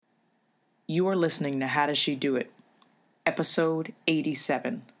You are listening to How Does She Do It? Episode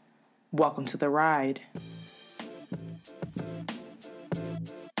 87. Welcome to the ride.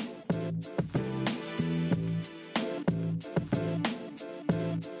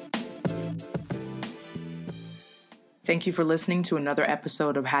 Thank you for listening to another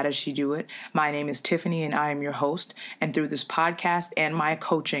episode of How Does She Do It? My name is Tiffany and I am your host. And through this podcast and my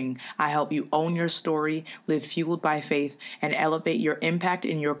coaching, I help you own your story, live fueled by faith, and elevate your impact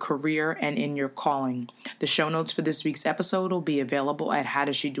in your career and in your calling. The show notes for this week's episode will be available at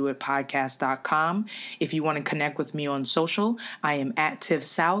howdoesshedoitpodcast.com. If you want to connect with me on social, I am at Tiff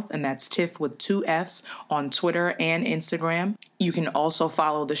South, and that's Tiff with 2 F's on Twitter and Instagram. You can also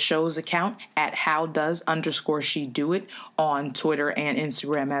follow the show's account at howdoes_she-do-it on Twitter and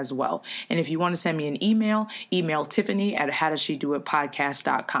Instagram as well. And if you want to send me an email Tiffany at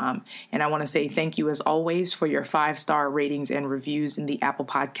howdoesshedoitpodcast.com. And I want to say thank you as always for your 5-star ratings and reviews in the Apple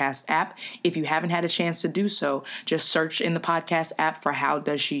Podcast app. If you haven't had a chance to do so, just search in the podcast app for How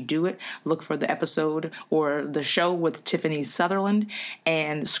Does She Do It? Look for the episode or the show with Tiffany Sutherland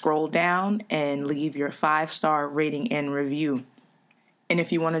and scroll down and leave your 5-star rating and review. And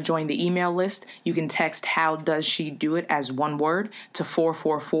if you want to join the email list, you can text How Does She Do It as one word to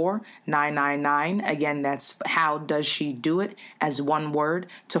 444-999. Again, that's How Does She Do It as one word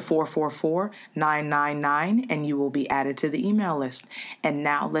to 444-999, and you will be added to the email list. And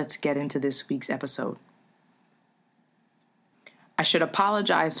now let's get into this week's episode. I should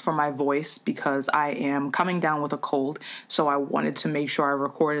apologize for my voice because I am coming down with a cold, so I wanted to make sure I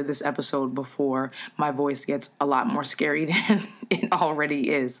recorded this episode before my voice gets a lot more scary than it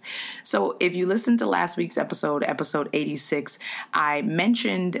already is. So if you listened to last week's episode 86, I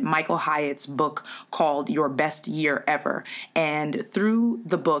mentioned Michael Hyatt's book called Your Best Year Ever. And through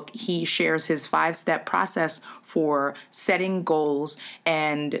the book, he shares his 5-step process for setting goals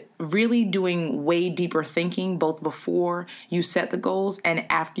and really doing way deeper thinking both before you set the goals and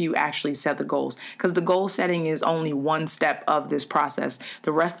after you actually set the goals, because the goal setting is only one step of this process.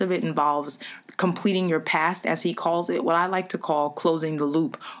 The rest of it involves completing your past, as he calls it, what I like to call closing the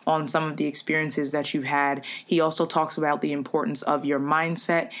loop on some of the experiences that you've had. He also talks about the importance of your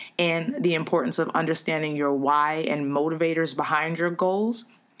mindset and the importance of understanding your why and motivators behind your goals.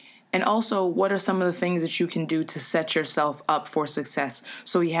 And also, what are some of the things that you can do to set yourself up for success?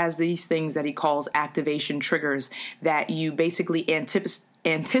 So he has these things that he calls activation triggers that you basically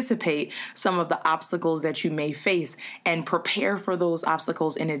anticipate some of the obstacles that you may face and prepare for those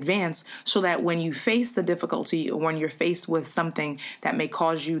obstacles in advance so that when you face the difficulty or when you're faced with something that may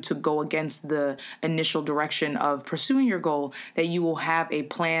cause you to go against the initial direction of pursuing your goal, that you will have a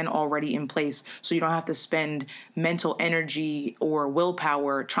plan already in place so you don't have to spend mental energy or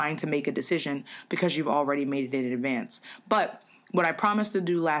willpower trying to make a decision because you've already made it in advance. But what I promised to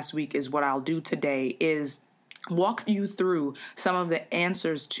do last week is what I'll do today is walk you through some of the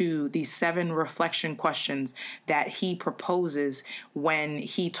answers to the 7 reflection questions that he proposes when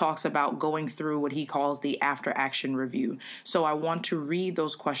he talks about going through what he calls the after action review. So I want to read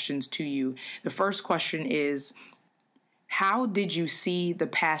those questions to you. The first question is, how did you see the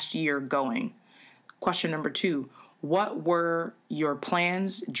past year going? Question number 2, what were your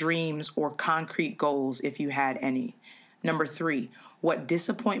plans, dreams, or concrete goals if you had any? Number 3, what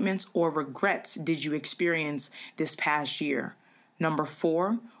disappointments or regrets did you experience this past year? Number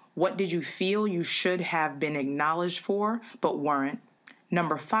 4, what did you feel you should have been acknowledged for but weren't?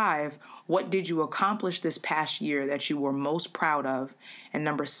 Number 5, what did you accomplish this past year that you were most proud of? And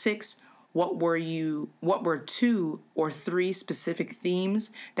number 6, what were 2 or 3 specific themes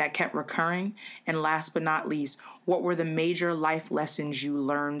that kept recurring? And last but not least, what were the major life lessons you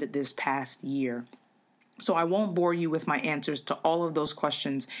learned this past year? So I won't bore you with my answers to all of those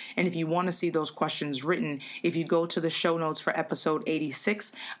questions. And if you want to see those questions written, if you go to the show notes for episode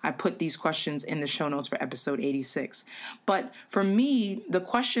 86, I put these questions in the show notes for episode 86. But for me, the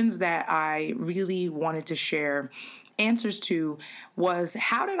questions that I really wanted to share answers to was,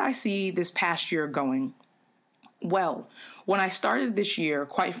 how did I see this past year going? Well, when I started this year,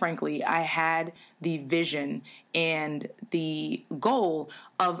 quite frankly, I had the vision and the goal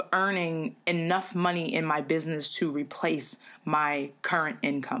of earning enough money in my business to replace my current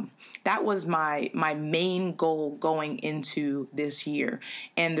income. That was my main goal going into this year.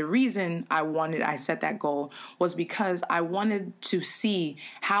 And the reason I set that goal was because I wanted to see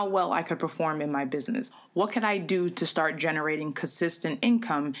how well I could perform in my business. What could I do to start generating consistent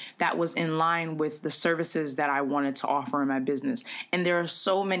income that was in line with the services that I wanted to offer in my business? And there are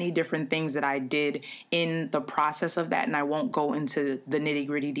so many different things that I did in the process of that, and I won't go into the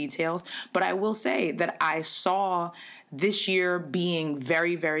nitty-gritty details, but I will say that I saw this year being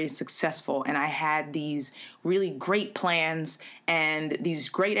very, very successful. And I had these really great plans and these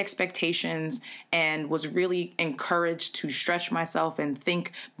great expectations, and was really encouraged to stretch myself and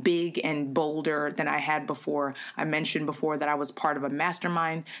think big and bolder than I had before. I mentioned before that I was part of a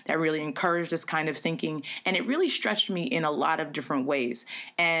mastermind that really encouraged this kind of thinking, and it really stretched me in a lot of different ways.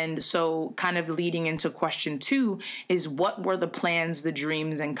 And so kind of leading into question 2 is, what were the plans, the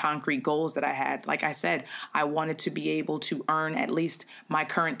dreams, and concrete goals that I had? Like I said, I wanted to be able to earn at least my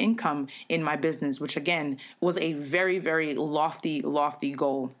current income in my business, which again was a very, very lofty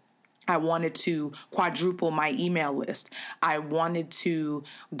goal. I wanted to quadruple my email list. I wanted to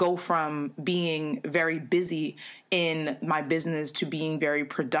go from being very busy in my business to being very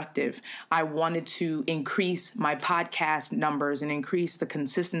productive. I wanted to increase my podcast numbers and increase the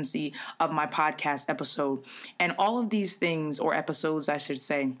consistency of my podcast episode. And all of these things, or episodes, I should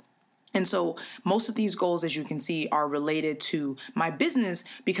say. And so most of these goals, as you can see, are related to my business,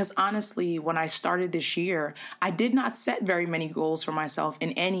 because honestly, when I started this year, I did not set very many goals for myself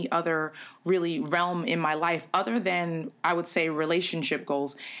in any other really realm in my life other than, I would say, relationship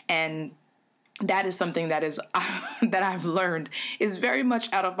goals. And that is something that is that I've learned is very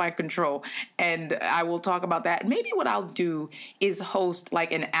much out of my control. And I will talk about that. Maybe what I'll do is host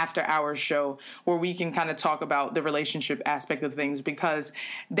like an after hours show where we can kind of talk about the relationship aspect of things, because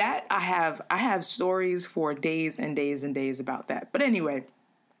that I have stories for days and days and days about that. But anyway,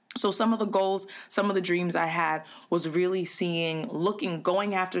 so some of the goals, some of the dreams I had was really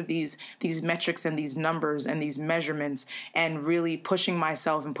going after these metrics and these numbers and these measurements, and really pushing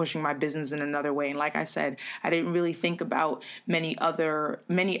myself and pushing my business in another way. And like I said, I didn't really think about many other,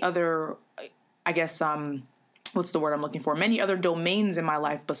 I guess, what's the word I'm looking for? Many other domains in my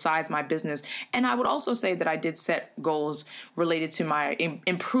life besides my business. And I would also say that I did set goals related to my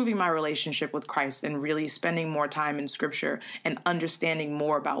improving my relationship with Christ, and really spending more time in scripture and understanding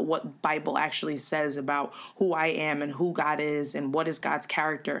more about what Bible actually says about who I am and who God is and what is God's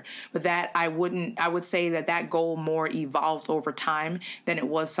character. But that I would say that goal more evolved over time than it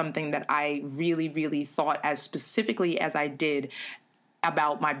was something that I really, really thought as specifically as I did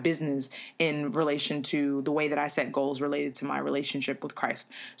about my business in relation to the way that I set goals related to my relationship with Christ.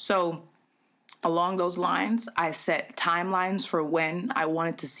 So along those lines, I set timelines for when I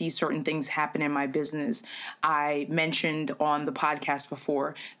wanted to see certain things happen in my business. I mentioned on the podcast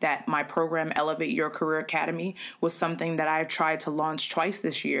before that my program, Elevate Your Career Academy, was something that I tried to launch twice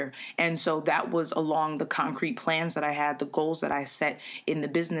this year. And so that was along the concrete plans that I had. The goals that I set in the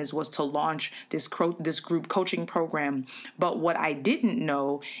business was to launch this group coaching program. But what I didn't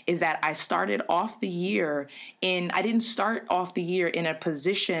know is that I didn't start off the year in a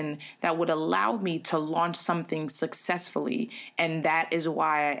position that would allow me to launch something successfully. And that is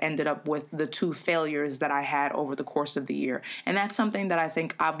why I ended up with the 2 failures that I had over the course of the year. And that's something that I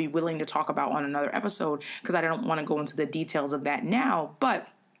think I'll be willing to talk about on another episode, because I don't want to go into the details of that now. But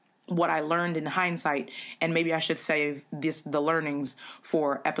what I learned in hindsight, and maybe I should save the learnings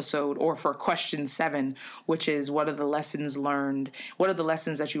for episode or for question 7, which is what are the lessons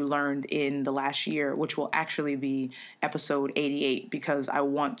that you learned in the last year, which will actually be episode 88, because I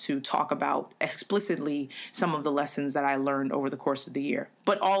want to talk about explicitly some of the lessons that I learned over the course of the year.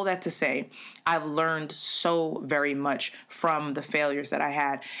 But all that to say, I've learned so very much from the failures that I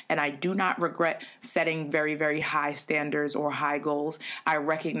had, and I do not regret setting very, very high standards or high goals. I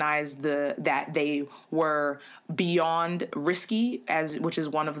recognize that they were beyond risky, which is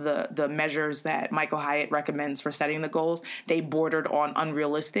one of the measures that Michael Hyatt recommends for setting the goals. They bordered on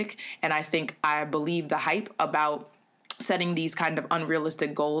unrealistic, and I believe the hype about setting these kind of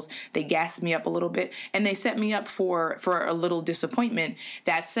unrealistic goals. They gassed me up a little bit, and they set me up for a little disappointment.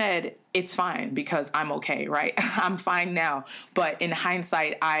 That said, it's fine, because I'm okay, right? I'm fine now. But in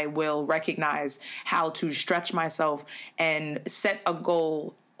hindsight, I will recognize how to stretch myself and set a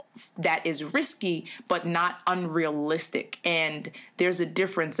goal that is risky, but not unrealistic. And there's a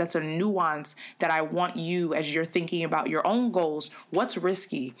difference. That's a nuance that I want you, as you're thinking about your own goals, what's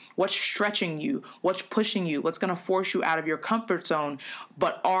risky, what's stretching you, what's pushing you, what's going to force you out of your comfort zone.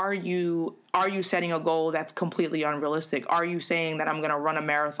 But are you setting a goal that's completely unrealistic? Are you saying that I'm going to run a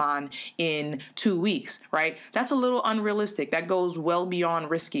marathon in 2 weeks, right? That's a little unrealistic. That goes well beyond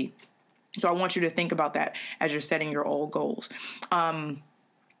risky. So I want you to think about that as you're setting your old goals.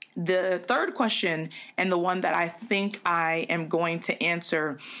 The third question, and the one that I think I am going to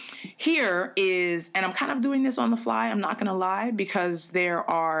answer here is, and I'm kind of doing this on the fly, I'm not going to lie, because there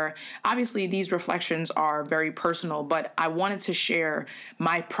are, obviously these reflections are very personal, but I wanted to share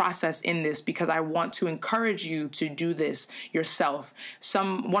my process in this because I want to encourage you to do this yourself.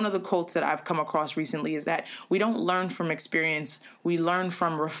 One of the quotes that I've come across recently is that we don't learn from experience, we learn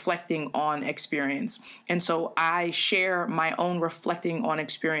from reflecting on experience. And so I share my own reflecting on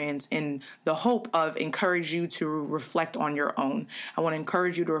experience in the hope of encourage you to reflect on your own. I want to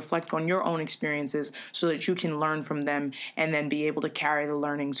encourage you to reflect on your own experiences so that you can learn from them and then be able to carry the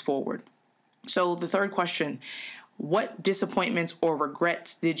learnings forward. So the third question, what disappointments or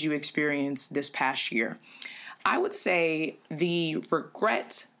regrets did you experience this past year? I would say the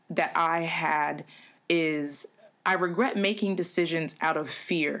regret that I had is I regret making decisions out of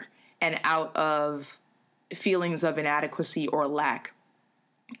fear and out of feelings of inadequacy or lack.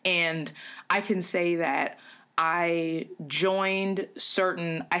 And I can say that I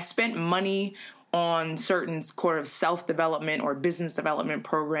spent money on certain sort of self-development or business development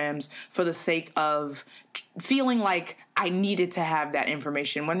programs for the sake of feeling like I needed to have that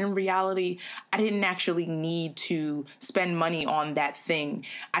information, when in reality, I didn't actually need to spend money on that thing.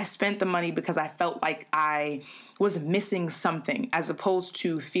 I spent the money because I felt like I was missing something, as opposed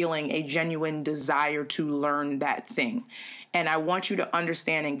to feeling a genuine desire to learn that thing. And I want you to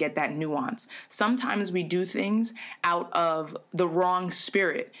understand and get that nuance. Sometimes we do things out of the wrong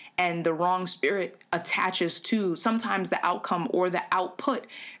spirit, and the wrong spirit attaches to sometimes the outcome or the output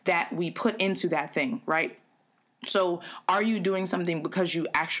that we put into that thing, right? So are you doing something because you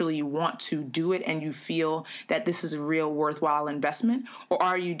actually want to do it and you feel that this is a real worthwhile investment? Or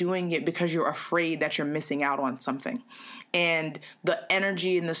are you doing it because you're afraid that you're missing out on something? And the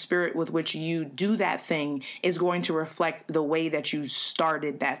energy and the spirit with which you do that thing is going to reflect the way that you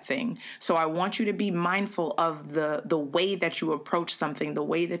started that thing. So I want you to be mindful of the way that you approach something, the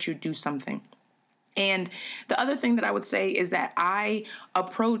way that you do something. And the other thing that I would say is that I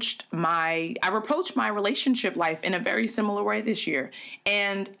approached my relationship life in a very similar way this year.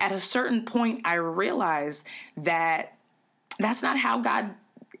 And at a certain point, I realized that that's not how God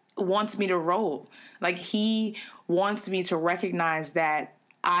wants me to roll. Like, He wants me to recognize that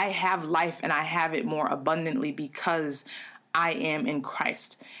I have life and I have it more abundantly because I am in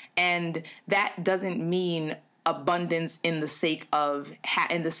Christ. And that doesn't mean abundance in the sense of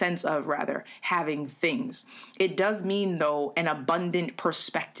having things. It does mean, though, an abundant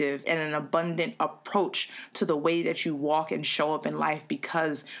perspective and an abundant approach to the way that you walk and show up in life,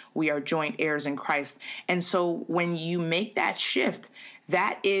 because we are joint heirs in Christ. And so when you make that shift,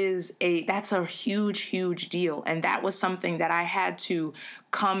 that's a huge deal. And that was something that I had to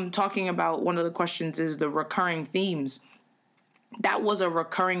come talking about. One of the questions is the recurring themes. That was a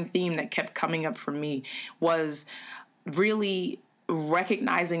recurring theme that kept coming up for me, was really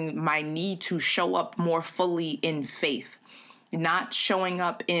recognizing my need to show up more fully in faith, not showing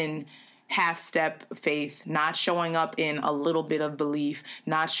up in half-step faith, not showing up in a little bit of belief,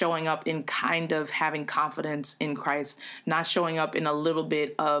 not showing up in kind of having confidence in Christ, not showing up in a little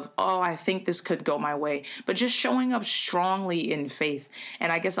bit of, oh, I think this could go my way, but just showing up strongly in faith.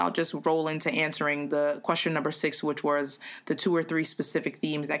 And I guess I'll just roll into answering the question number 6, which was the 2 or 3 specific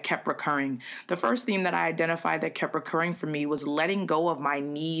themes that kept recurring. The first theme that I identified that kept recurring for me was letting go of my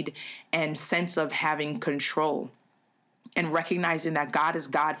need and sense of having control, and recognizing that God is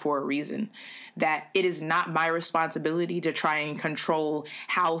God for a reason, that it is not my responsibility to try and control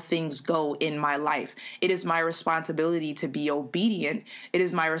how things go in my life. It is my responsibility to be obedient. It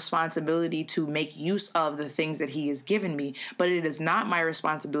is my responsibility to make use of the things that He has given me, but it is not my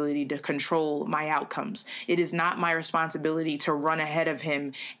responsibility to control my outcomes. It is not my responsibility to run ahead of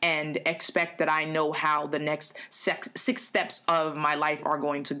Him and expect that I know how the next 6 steps of my life are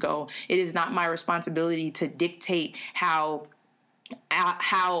going to go. It is not my responsibility to dictate how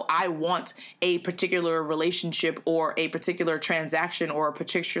I want a particular relationship or a particular transaction or a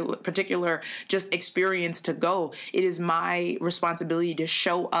particular just experience to go. It is my responsibility to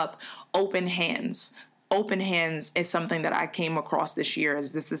show up open hands. Open hands is something that I came across this year,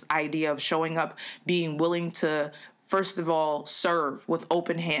 is this idea of showing up, being willing to, first of all, serve with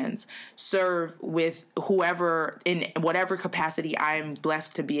open hands, serve with whoever in whatever capacity I am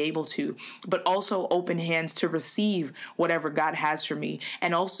blessed to be able to, but also open hands to receive whatever God has for me,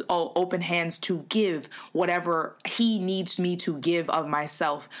 and also open hands to give whatever He needs me to give of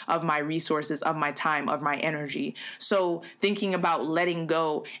myself, of my resources, of my time, of my energy. So thinking about letting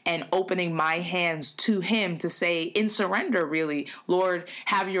go and opening my hands to Him to say in surrender, really, Lord,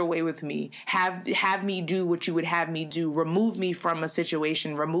 have your way with me. Have me do what you would have me me do, remove me from a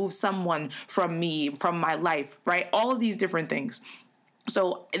situation, remove someone from me, from my life, right? All of these different things.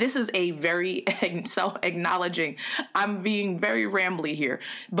 So this is a very self-acknowledging. I'm being very rambly here,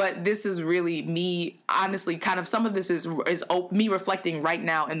 but this is really me, honestly. Kind of some of this is me reflecting right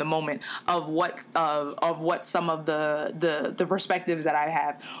now in the moment of what some of the perspectives that I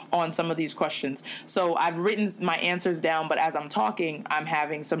have on some of these questions. So I've written my answers down, but as I'm talking, I'm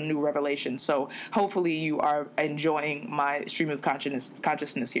having some new revelations. So hopefully you are enjoying my stream of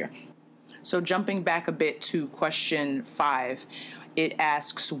consciousness here. So jumping back a bit to question 5. It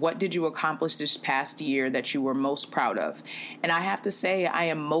asks, what did you accomplish this past year that you were most proud of? And I have to say, I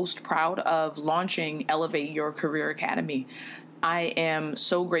am most proud of launching Elevate Your Career Academy. I am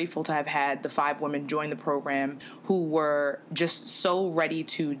so grateful to have had the 5 women join the program who were just so ready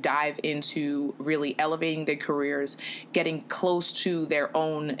to dive into really elevating their careers, getting close to their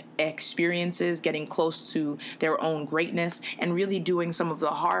own experiences, getting close to their own greatness, and really doing some of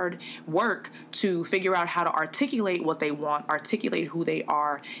the hard work to figure out how to articulate what they want, articulate who they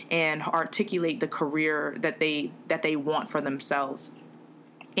are, and articulate the career that they want for themselves.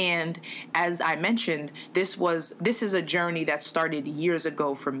 And as I mentioned, this is a journey that started years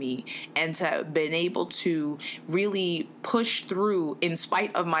ago for me, and to have been able to really push through in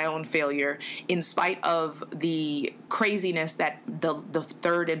spite of my own failure, in spite of the craziness that the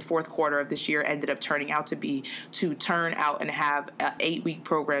third and fourth quarter of this year ended up turning out to be, to turn out and have an 8-week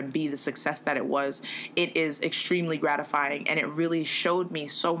program be the success that it was. It is extremely gratifying, and it really showed me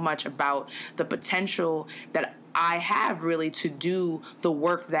so much about the potential that I have really to do the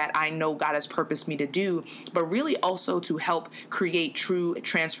work that I know God has purposed me to do, but really also to help create true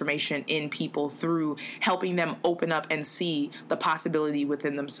transformation in people through helping them open up and see the possibility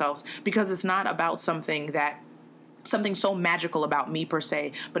within themselves. Because it's not about something so magical about me per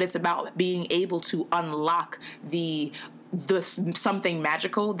se, but it's about being able to unlock the something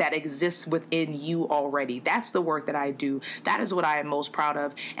magical that exists within you already. That's the work that I do. That is what I am most proud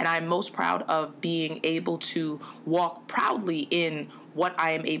of. And I'm most proud of being able to walk proudly in what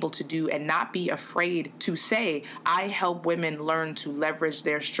I am able to do and not be afraid to say, I help women learn to leverage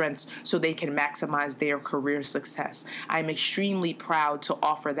their strengths so they can maximize their career success. I'm extremely proud to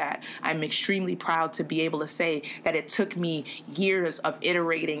offer that. I'm extremely proud to be able to say that it took me years of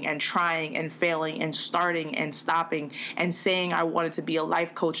iterating and trying and failing and starting and stopping and saying I wanted to be a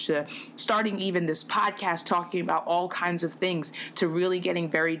life coach, to starting even this podcast talking about all kinds of things, to really getting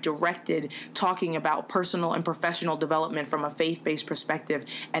very directed, talking about personal and professional development from a faith-based perspective,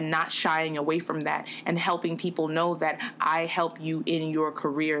 and not shying away from that, and helping people know that I help you in your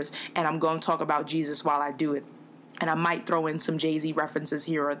careers, and I'm going to talk about Jesus while I do it. And I might throw in some Jay-Z references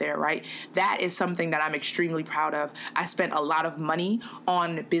here or there, right? That is something that I'm extremely proud of. I spent a lot of money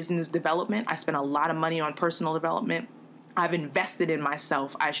on business development. I spent a lot of money on personal development. I've invested in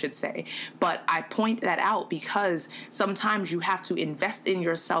myself, I should say. But I point that out because sometimes you have to invest in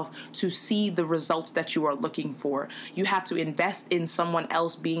yourself to see the results that you are looking for. You have to invest in someone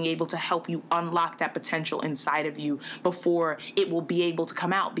else being able to help you unlock that potential inside of you before it will be able to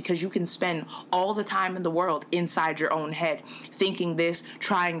come out, because you can spend all the time in the world inside your own head, thinking this,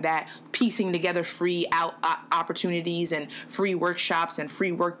 trying that, piecing together free opportunities and free workshops and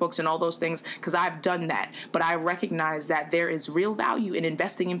free workbooks and all those things, because I've done that. But I recognize that there is real value in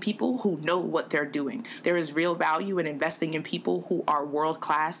investing in people who know what they're doing. There is real value in investing in people who are world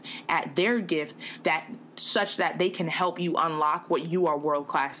class at their gift, that such that they can help you unlock what you are world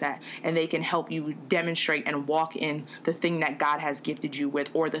class at, and they can help you demonstrate and walk in the thing that God has gifted you with,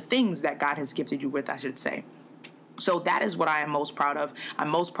 or the things that God has gifted you with, I should say. So that is what I am most proud of. I'm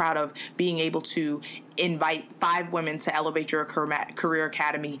most proud of being able to invite 5 women to Elevate Your Career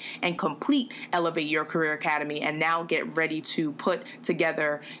Academy and complete Elevate Your Career Academy, and now get ready to put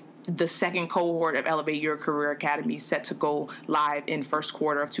together the second cohort of Elevate Your Career Academy, set to go live in first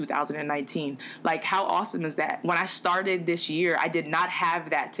quarter of 2019. Like, how awesome is that? When I started this year, I did not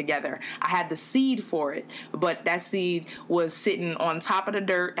have that together. I had the seed for it, but that seed was sitting on top of the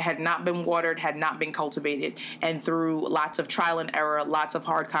dirt, had not been watered, had not been cultivated. And through lots of trial and error, lots of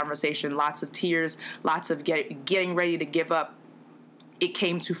hard conversation, lots of tears, lots of getting ready to give up, it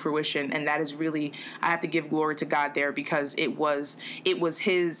came to fruition. And that is really, I have to give glory to God there, because it was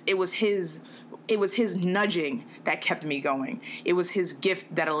his nudging that kept me going. It was his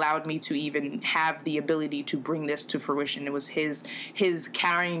gift that allowed me to even have the ability to bring this to fruition. It was his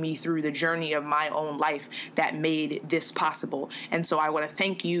carrying me through the journey of my own life that made this possible. And so I want to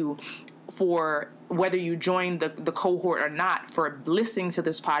thank you for, whether you joined the cohort or not, for listening to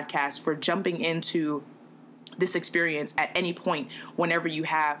this podcast, for jumping into this experience at any point whenever you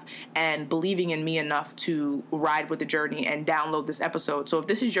have, and believing in me enough to ride with the journey and download this episode. So if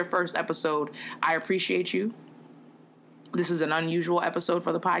this is your first episode, I appreciate you. This is an unusual episode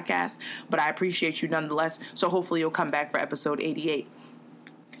for the podcast, but I appreciate you nonetheless. So hopefully you'll come back for episode 88.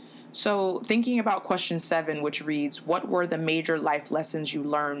 So thinking about question 7, which reads, what were the major life lessons you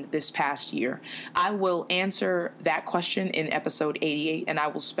learned this past year? I will answer that question in episode 88, and I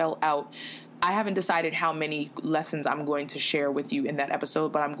will spell out, I haven't decided how many lessons I'm going to share with you in that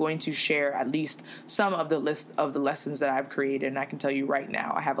episode, but I'm going to share at least some of the list of the lessons that I've created. And I can tell you right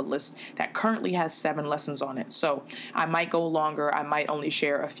now, I have a list that currently has 7 lessons on it. So I might go longer. I might only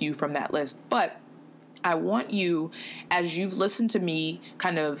share a few from that list. But I want you, as you've listened to me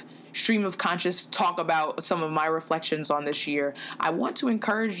kind of stream of conscious talk about some of my reflections on this year, I want to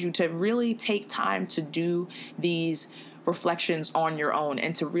encourage you to really take time to do these reflections on your own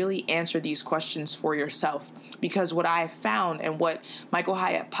and to really answer these questions for yourself. Because what I have found, and what Michael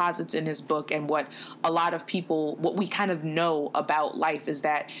Hyatt posits in his book, and what a lot of people, what we kind of know about life, is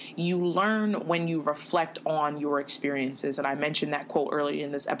that you learn when you reflect on your experiences. And I mentioned that quote earlier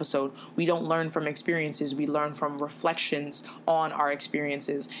in this episode. We don't learn from experiences, we learn from reflections on our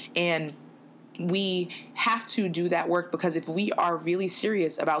experiences. And we have to do that work, because if we are really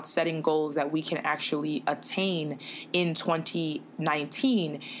serious about setting goals that we can actually attain in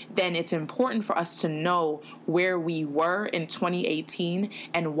 2019, then it's important for us to know where we were in 2018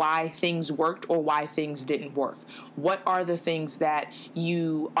 and why things worked or why things didn't work. What are the things that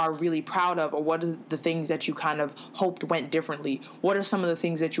you are really proud of, or what are the things that you kind of hoped went differently? What are some of the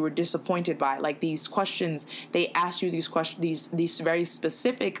things that you were disappointed by? Like, these questions, they ask you these questions, these very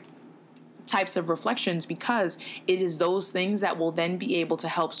specific types of reflections, because it is those things that will then be able to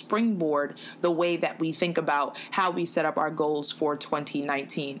help springboard the way that we think about how we set up our goals for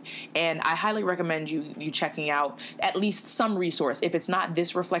 2019. And I highly recommend you checking out at least some resource. If it's not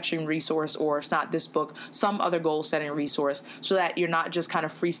this reflection resource, or it's not this book, some other goal setting resource, so that you're not just kind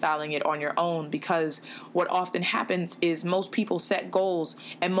of freestyling it on your own. Because what often happens is most people set goals,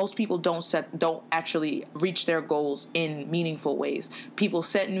 and most people don't actually reach their goals in meaningful ways. People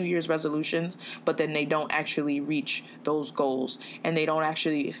set New Year's resolutions, but then they don't actually reach those goals, and they don't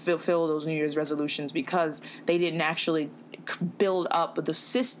actually fulfill those New Year's resolutions because they didn't actually build up the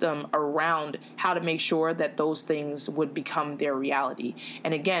system around how to make sure that those things would become their reality.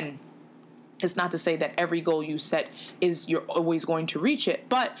 And again, it's not to say that every goal you set you're always going to reach it,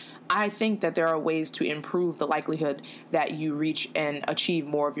 but I think that there are ways to improve the likelihood that you reach and achieve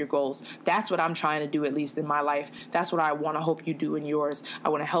more of your goals. That's what I'm trying to do, at least in my life. That's what I want to hope you do in yours. I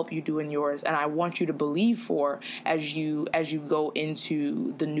want to help you do in yours, and I want you to believe for as you go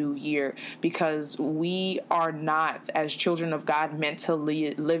into the new year, because we are not, as children of God, meant to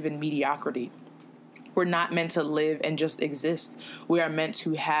live in mediocrity. We're not meant to live and just exist. We are meant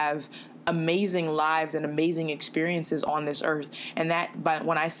to have amazing lives and amazing experiences on this earth. But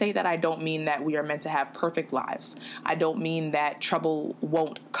when I say that, I don't mean that we are meant to have perfect lives. I don't mean that trouble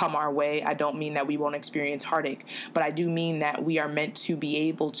won't come our way. I don't mean that we won't experience heartache. But I do mean that we are meant to be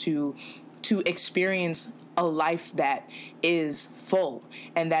able to experience a life that is full,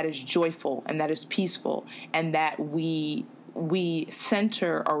 and that is joyful, and that is peaceful, and that we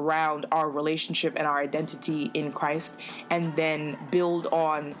center around our relationship and our identity in Christ, and then build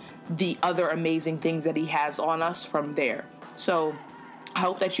on the other amazing things that he has on us from there. So I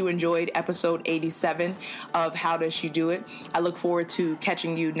hope that you enjoyed episode 87 of How Does She Do It? I look forward to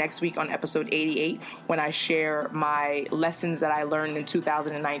catching you next week on episode 88, when I share my lessons that I learned in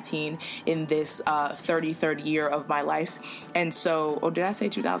 2019 in this 33rd year of my life. And so, did I say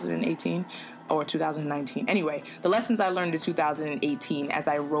 2018? Or 2019. Anyway, the lessons I learned in 2018 as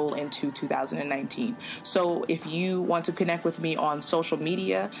I roll into 2019. So if you want to connect with me on social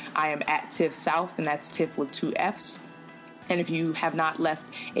media, I am at Tiff South, and that's Tiff with 2 F's. And if you have not left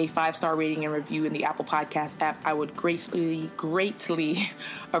a 5-star rating and review in the Apple Podcast app, I would greatly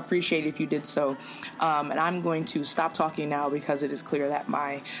appreciate if you did so. And I'm going to stop talking now, because it is clear that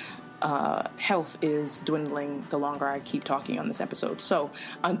my health is dwindling the longer I keep talking on this episode. So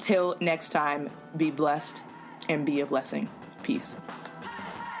until next time, be blessed and be a blessing. Peace.